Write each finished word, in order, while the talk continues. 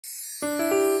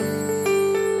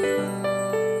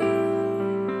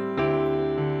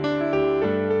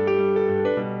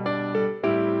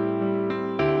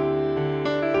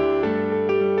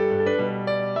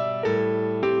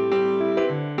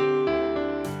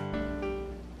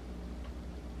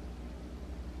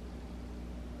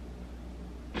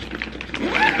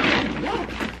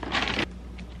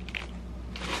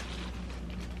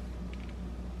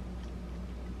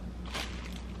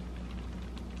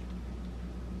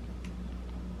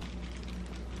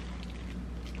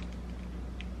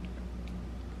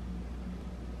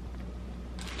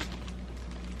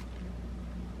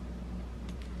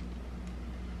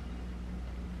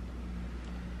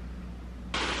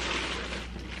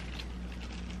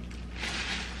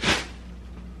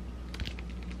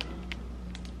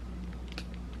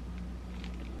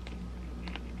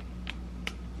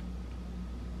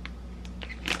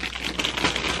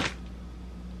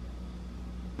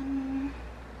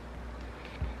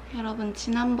여러분,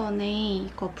 지난번에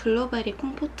이거 블루베리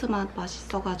콤포트 맛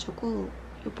맛있어가지고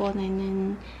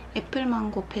이번에는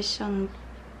애플망고패션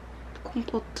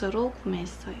콤포트로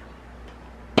구매했어요.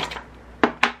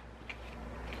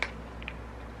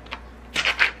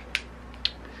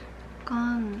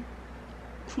 약간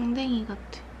궁뎅이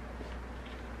같아.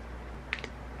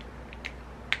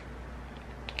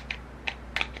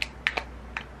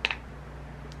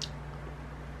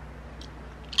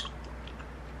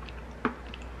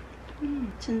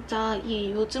 진짜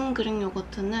이 요즘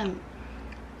그릭요거트는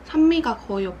산미가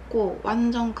거의 없고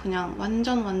완전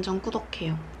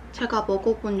꾸덕해요. 제가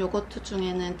먹어본 요거트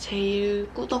중에는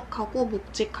제일 꾸덕하고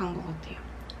묵직한 것 같아요.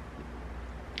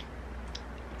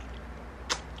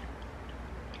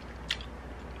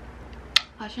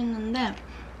 맛있는데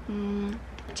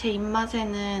제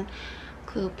입맛에는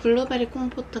그 블루베리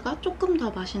콤포트가 조금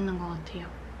더 맛있는 것 같아요.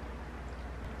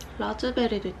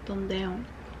 라즈베리도 있던데요.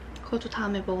 그것도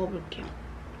다음에 먹어볼게요.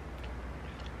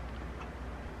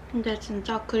 근데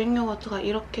진짜 그릭요거트가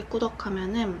이렇게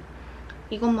꾸덕하면은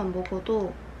이것만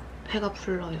먹어도 배가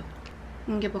불러요.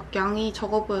 이게 막 양이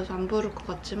적어 보여서 안 부를 것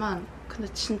같지만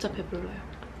근데 진짜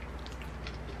배불러요.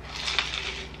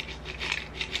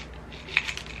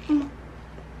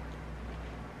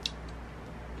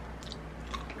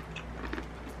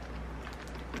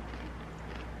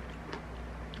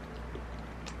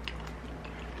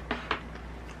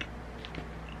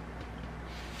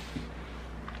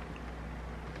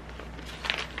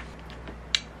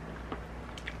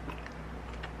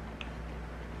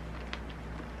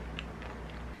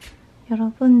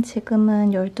 여러분,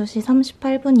 지금은 12시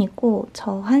 38분이고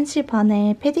저 1시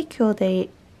반에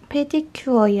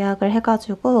페디큐어 예약을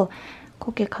해가지고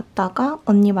거기 갔다가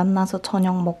언니 만나서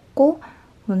저녁 먹고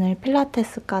오늘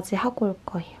필라테스까지 하고 올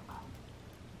거예요.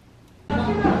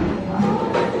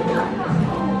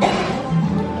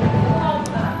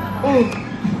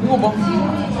 이거 봐.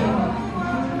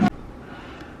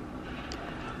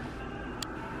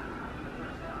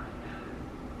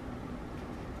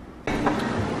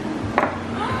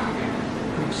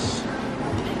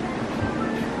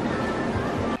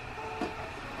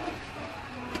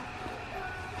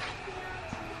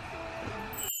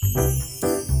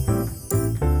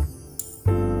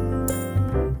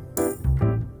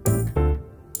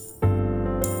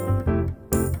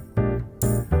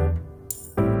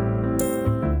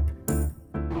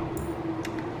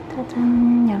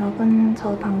 짜잔! 여러분,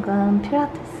 저 방금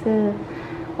필라테스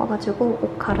와가지고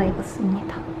옷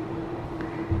갈아입었습니다.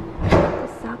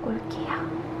 필라테스 하고 올게요.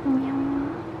 안녕.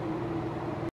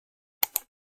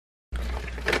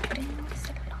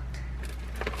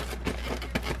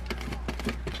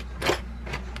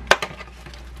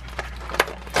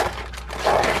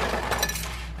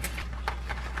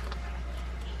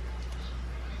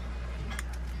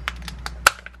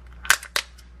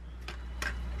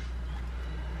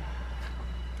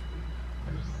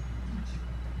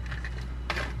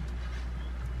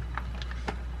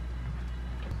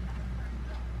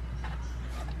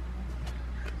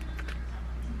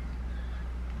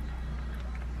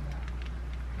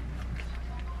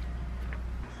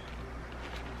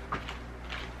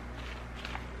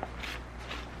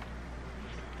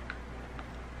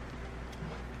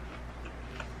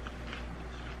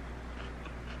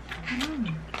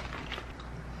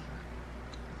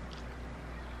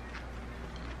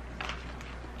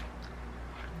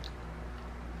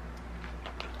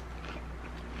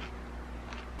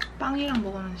 빵이랑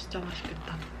먹으면 진짜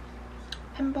맛있겠다.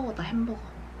 햄버거다, 햄버거.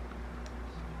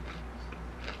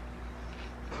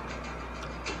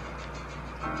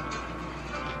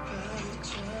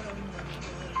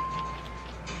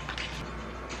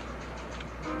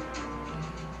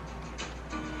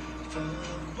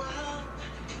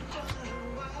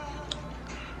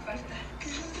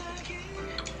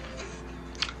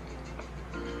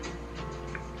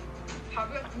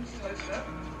 밥에 김치가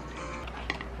있어요?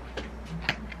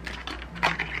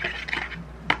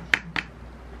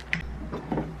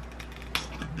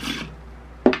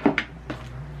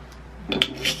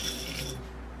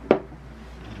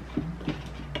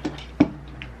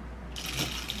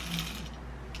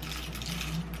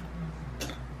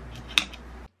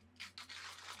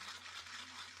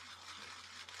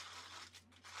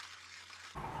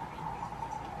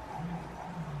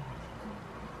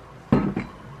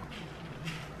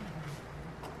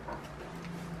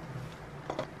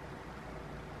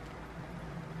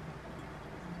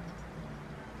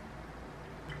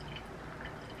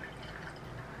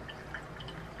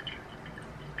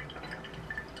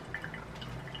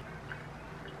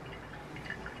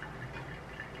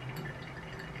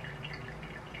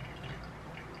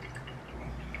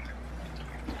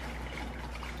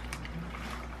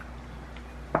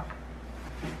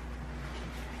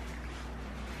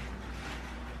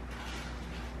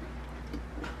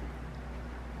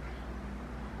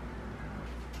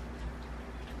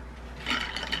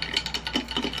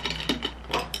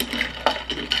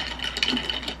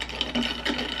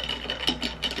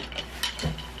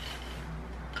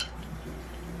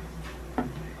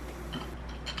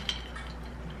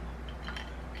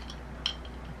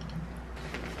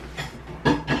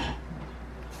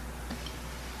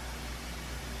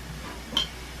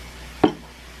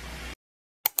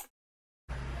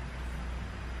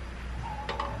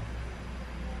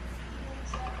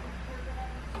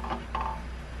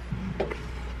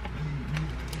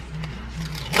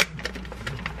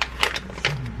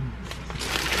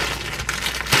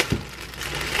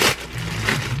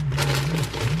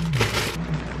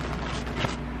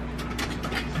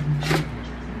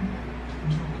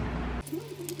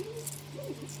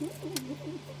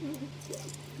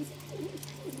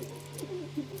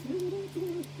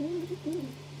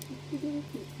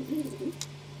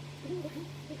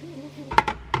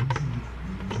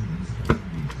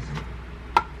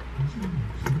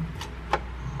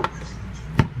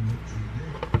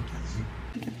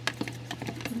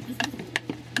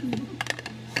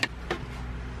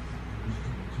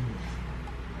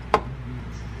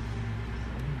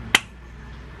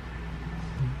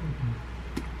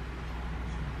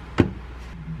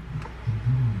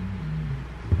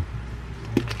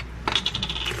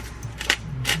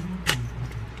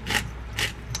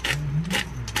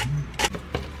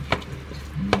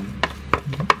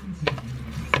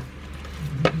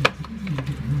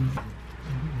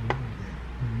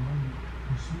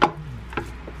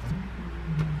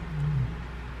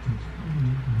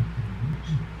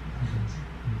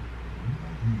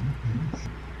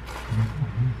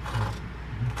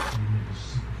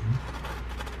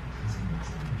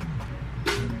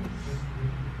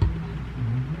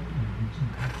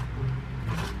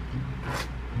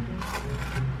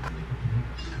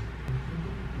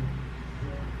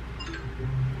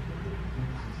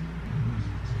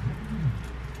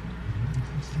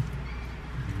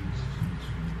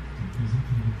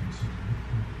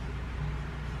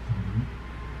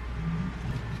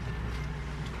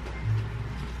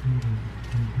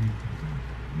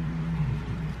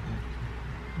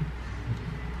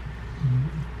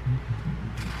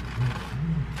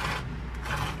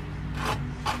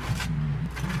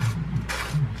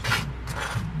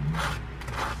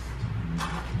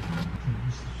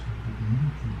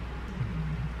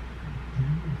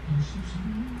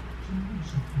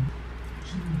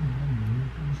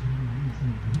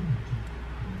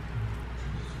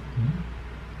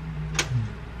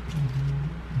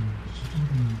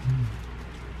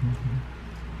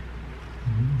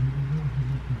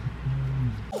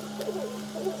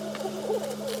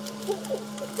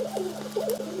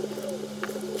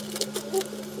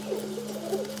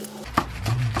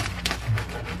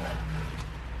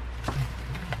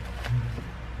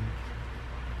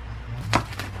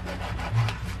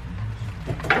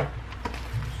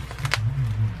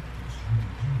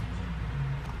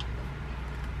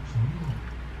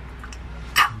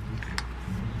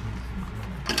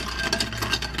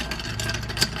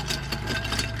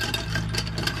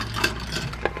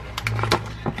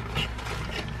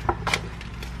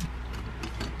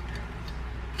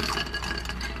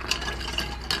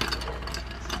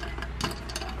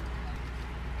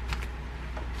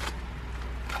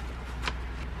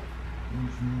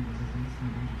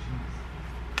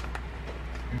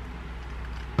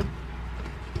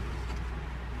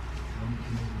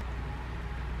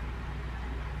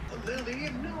 Lily,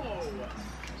 no!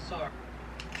 Sorry.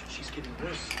 She's getting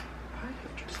worse. I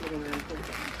have just little man.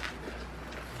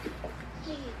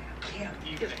 Yeah,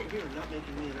 you are not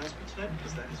making me announcement tonight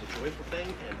because that is a joyful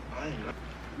thing, and I am not.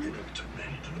 You never took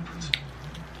Manny to the principal.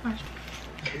 맛있어.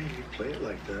 Okay, you play it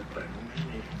like that, but I know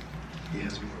Manny. He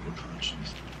has more of a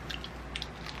conscience.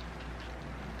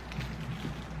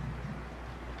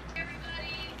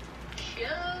 Everybody,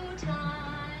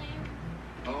 showtime!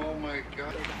 Oh my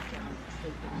God.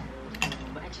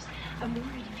 I'm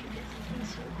worried if you get something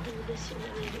so cool this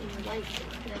early in your life, you're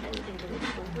not gonna have anything to look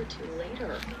forward to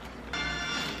later.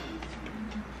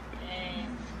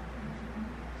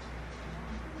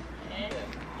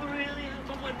 Really?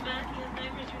 How come when Matthew and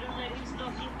neighbors you don't let him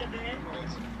stop in the bed?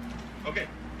 Okay,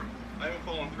 I haven't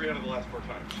fallen 3 out of the last 4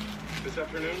 times. This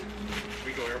afternoon,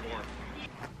 we go airborne.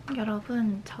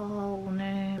 여러분, 저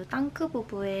오늘 땅크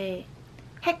부부의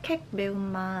핵핵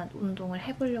매운맛 운동을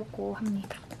해보려고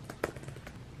합니다.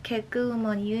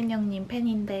 개그우먼 이은영님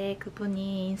팬인데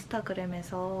그분이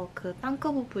인스타그램에서 그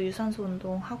땅크 부부 유산소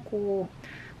운동하고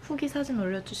후기 사진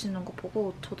올려주시는 거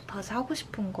보고 저도 다시 하고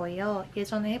싶은 거예요.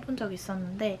 예전에 해본 적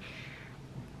있었는데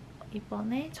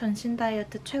이번에 전신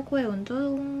다이어트 최고의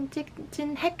운동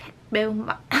찐 핵핵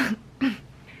매운맛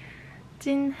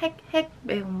찐 핵핵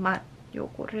매운맛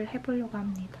요거를 해보려고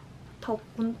합니다.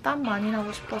 덥고 땀 많이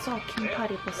나고 싶어서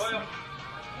긴팔 입었어요.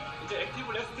 이제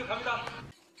액티브 레스트 갑니다.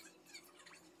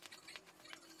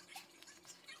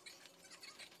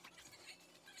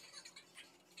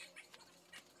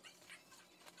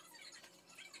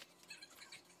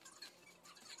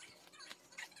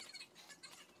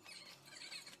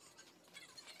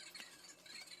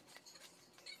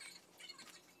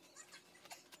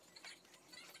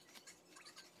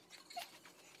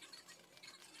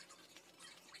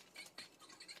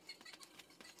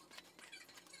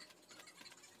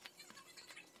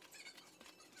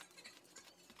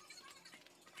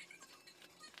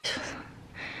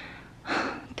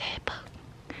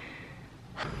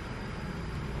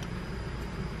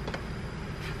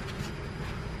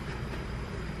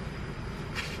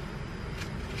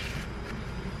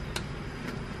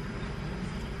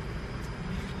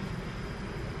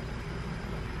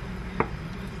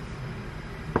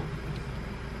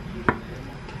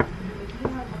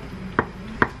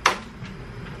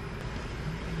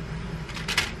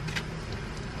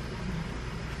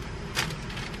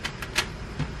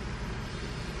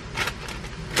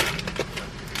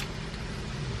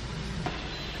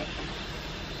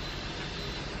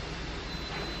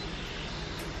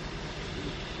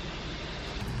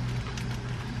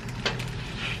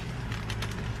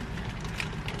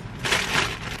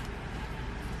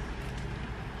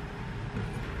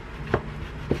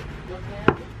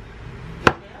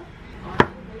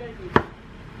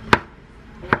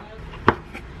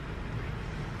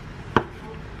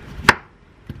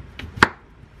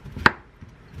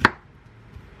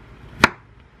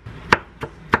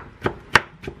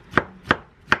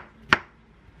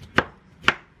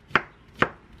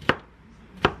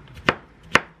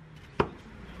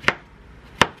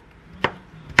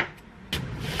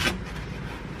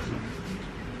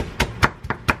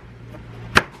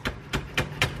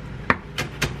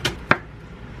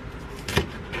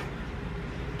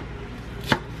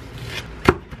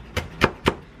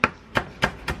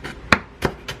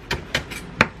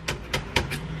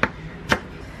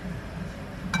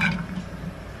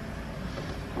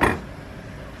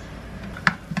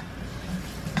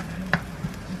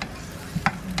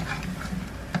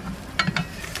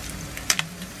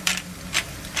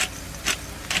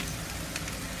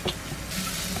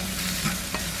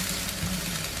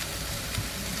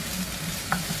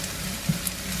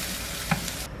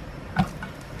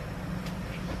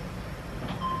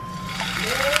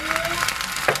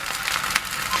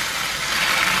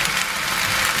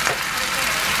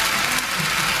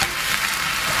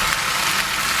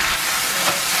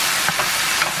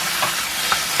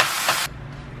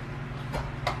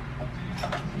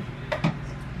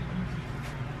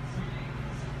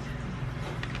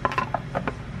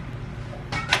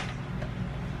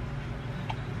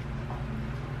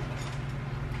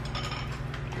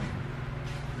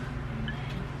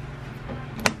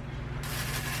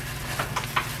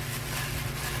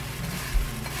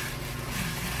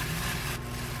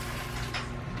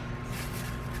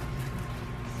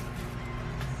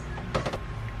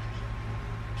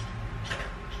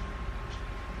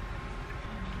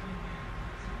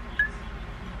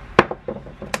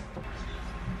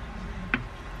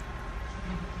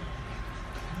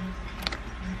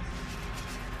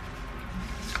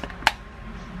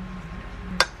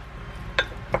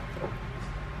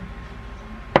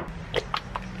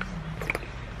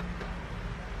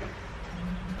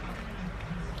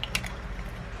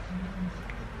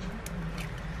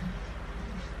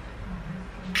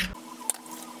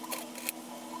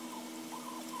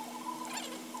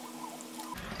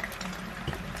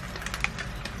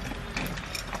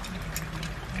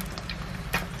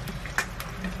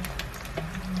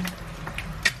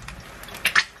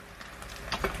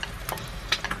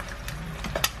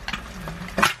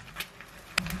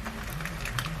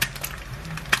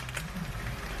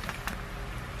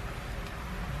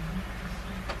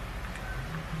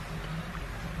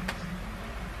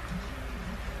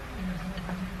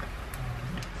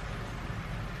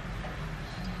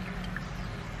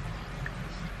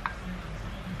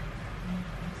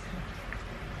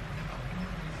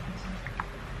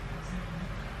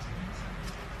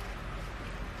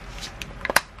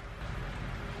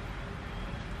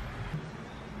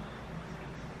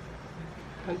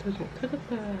 반타작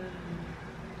터졌다.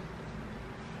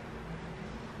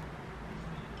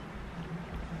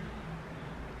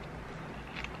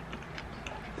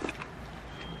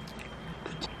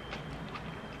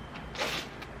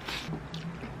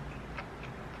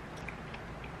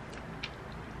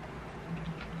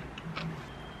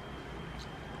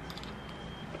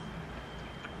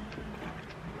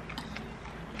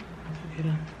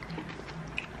 계란.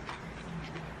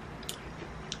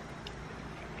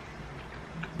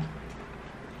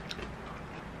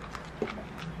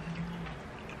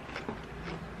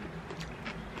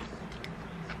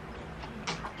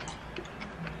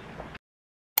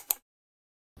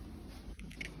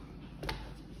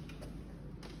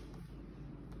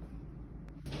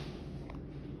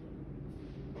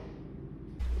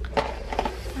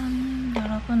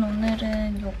 여러분,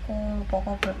 오늘은 요거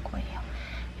먹어볼 거예요.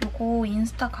 요거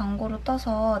인스타 광고로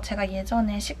떠서 제가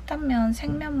예전에 식단면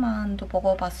생면만도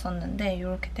먹어봤었는데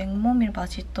이렇게 냉모밀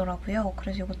맛이 있더라고요.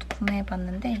 그래서 이것도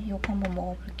구매해봤는데 이거 한번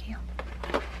먹어볼게요.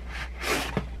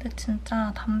 근데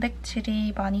진짜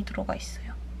단백질이 많이 들어가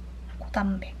있어요.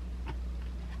 고단백.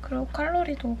 그리고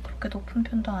칼로리도 그렇게 높은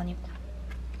편도 아니고.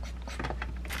 굿굿.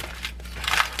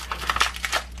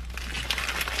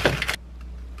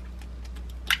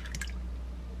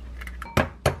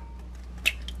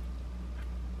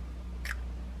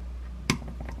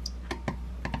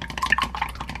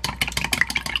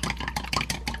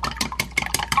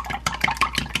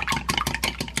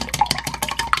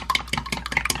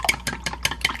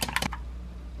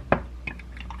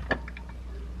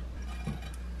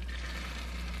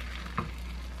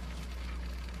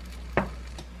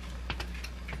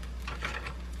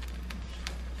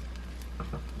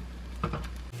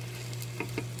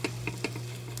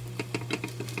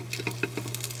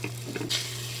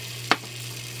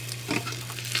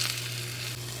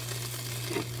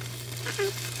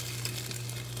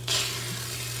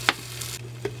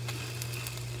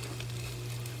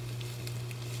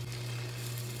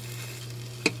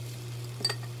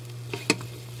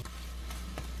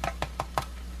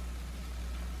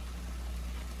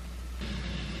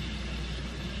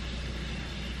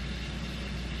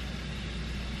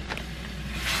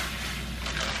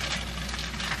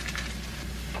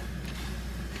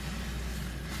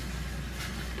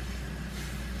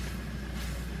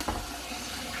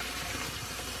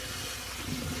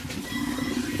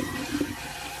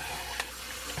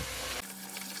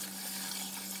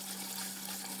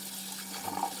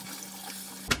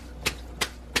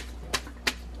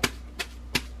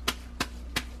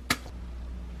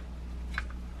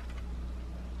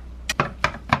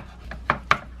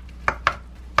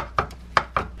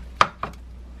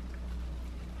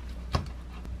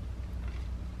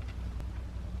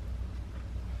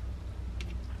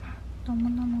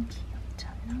 너무너무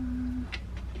귀엽잖아.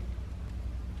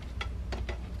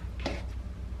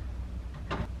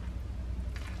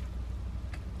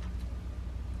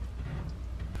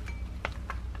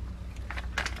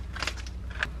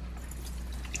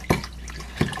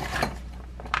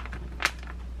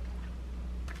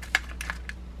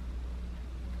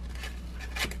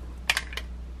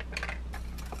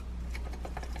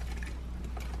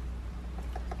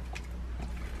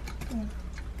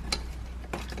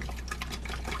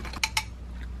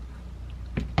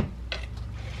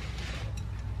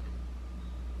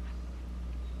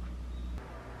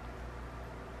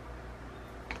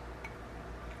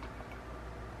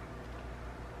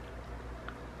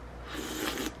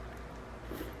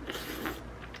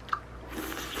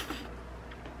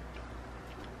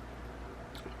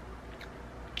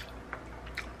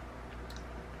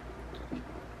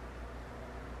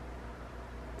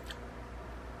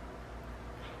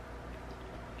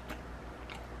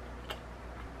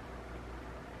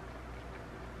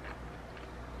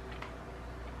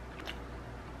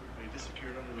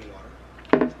 Disappeared under the water,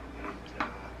 and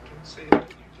don't say it,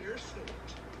 you dare say it.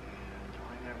 And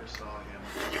I never saw him.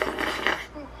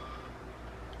 Oh.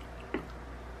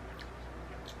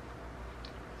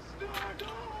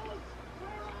 Stargirls,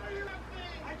 where are you?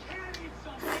 I can't eat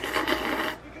something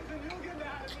because then you'll get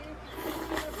mad at me.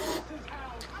 To the boss's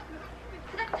house.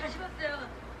 사장님 다시 봤어요.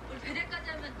 우리 배달까지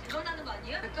하면 대박나는 거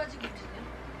아니에요? 몇 가지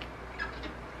문제네요.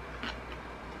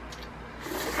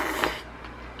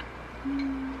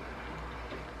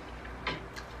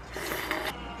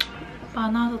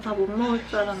 많아서 다 못 먹을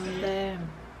줄 알았는데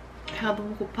배가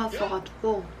너무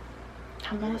고팠어가지고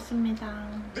다 먹었습니다.